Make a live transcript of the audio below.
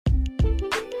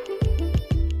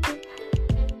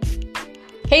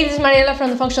Hey, this is Mariela from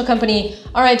The Functional Company.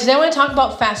 All right, today I want to talk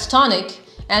about Fast Tonic.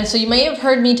 And so you may have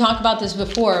heard me talk about this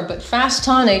before, but Fast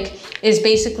Tonic is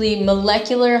basically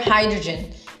molecular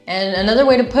hydrogen. And another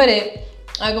way to put it,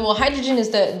 I go, well, hydrogen is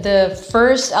the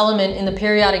first element in the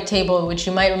periodic table, which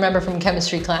you might remember from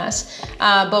chemistry class.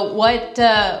 But what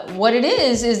it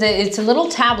is that it's a little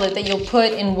tablet that you'll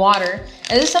put in water.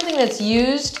 And this is something that's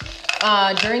used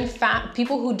during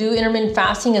people who do intermittent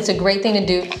fasting. It's a great thing to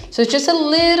do. So it's just a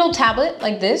little tablet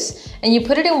like this, and you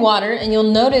put it in water, and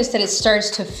you'll notice that it starts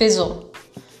to fizzle.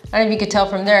 I don't know if you could tell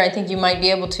from there. I think you might be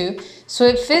able to. So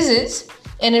it fizzes,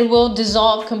 and it will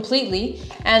dissolve completely,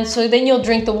 and so then you'll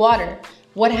drink the water.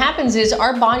 What happens is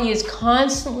our body is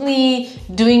constantly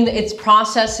doing its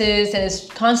processes and is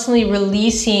constantly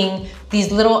releasing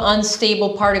these little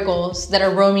unstable particles that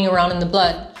are roaming around in the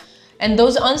blood. And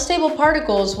those unstable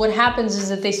particles, what happens is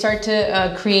that they start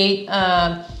to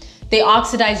they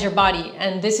oxidize your body.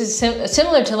 And this is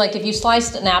similar to like if you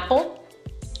sliced an apple,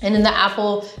 and in the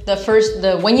apple,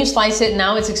 when you slice it,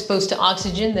 now it's exposed to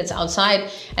oxygen that's outside,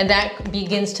 and that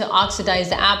begins to oxidize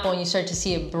the apple, and you start to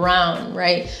see it brown,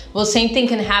 right? Well, same thing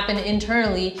can happen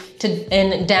internally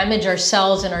and damage our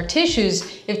cells and our tissues.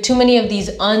 If too many of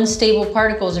these unstable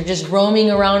particles are just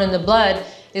roaming around in the blood,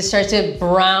 it starts to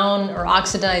brown or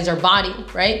oxidize our body,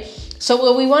 right? So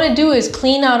what we want to do is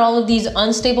clean out all of these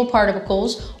unstable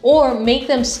particles or make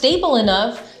them stable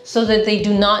enough so that they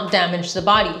do not damage the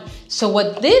body. So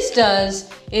what this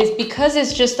does is, because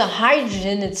it's just the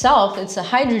hydrogen itself, it's the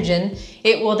hydrogen,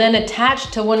 it will then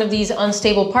attach to one of these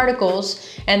unstable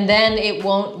particles, and then it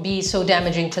won't be so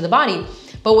damaging to the body.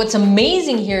 But what's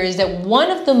amazing here is that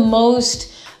one of the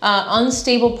most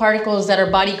unstable particles that our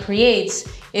body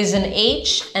creates is an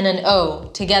H and an O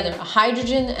together, a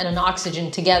hydrogen and an oxygen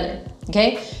together,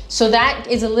 okay? So that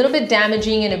is a little bit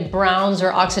damaging, and it browns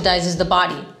or oxidizes the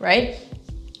body, right?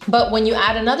 But when you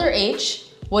add another H,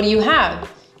 what do you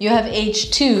have? You have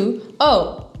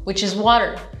H2O, which is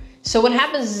water. So what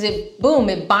happens is it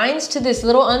binds to this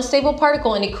little unstable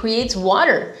particle, and it creates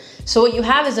water. So what you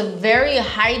have is a very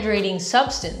hydrating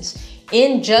substance.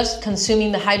 In just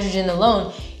consuming the hydrogen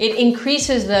alone, it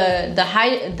increases the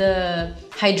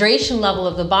hydration level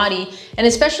of the body. And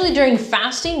especially during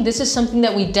fasting, this is something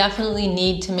that we definitely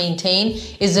need to maintain,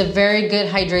 is a very good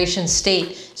hydration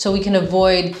state, so we can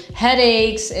avoid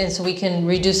headaches, and so we can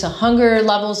reduce the hunger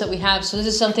levels that we have. So this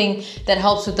is something that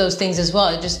helps with those things as well.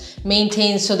 It just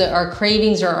maintains so that our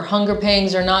cravings or our hunger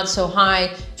pangs are not so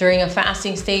high during a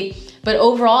fasting state. But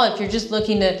overall, if you're just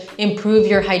looking to improve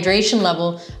your hydration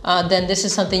level, then this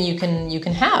is something you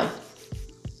can have.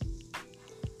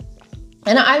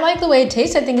 And I like the way it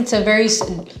tastes. I think it's a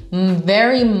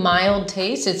very mild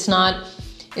taste. It's not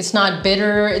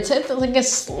bitter. It's like a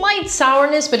slight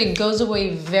sourness, but it goes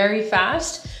away very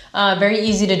fast. Very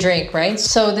easy to drink, right?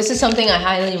 So this is something I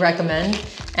highly recommend.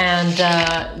 And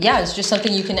yeah, it's just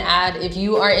something you can add if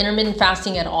you are intermittent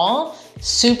fasting at all.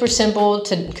 Super simple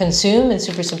to consume and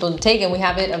super simple to take, and we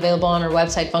have it available on our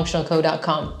website,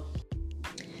 functionalco.com.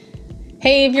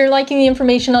 Hey, if you're liking the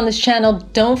information on this channel,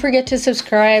 don't forget to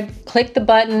subscribe, click the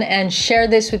button, and share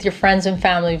this with your friends and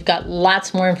family. We've got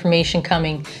lots more information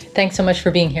coming. Thanks so much for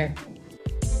being here.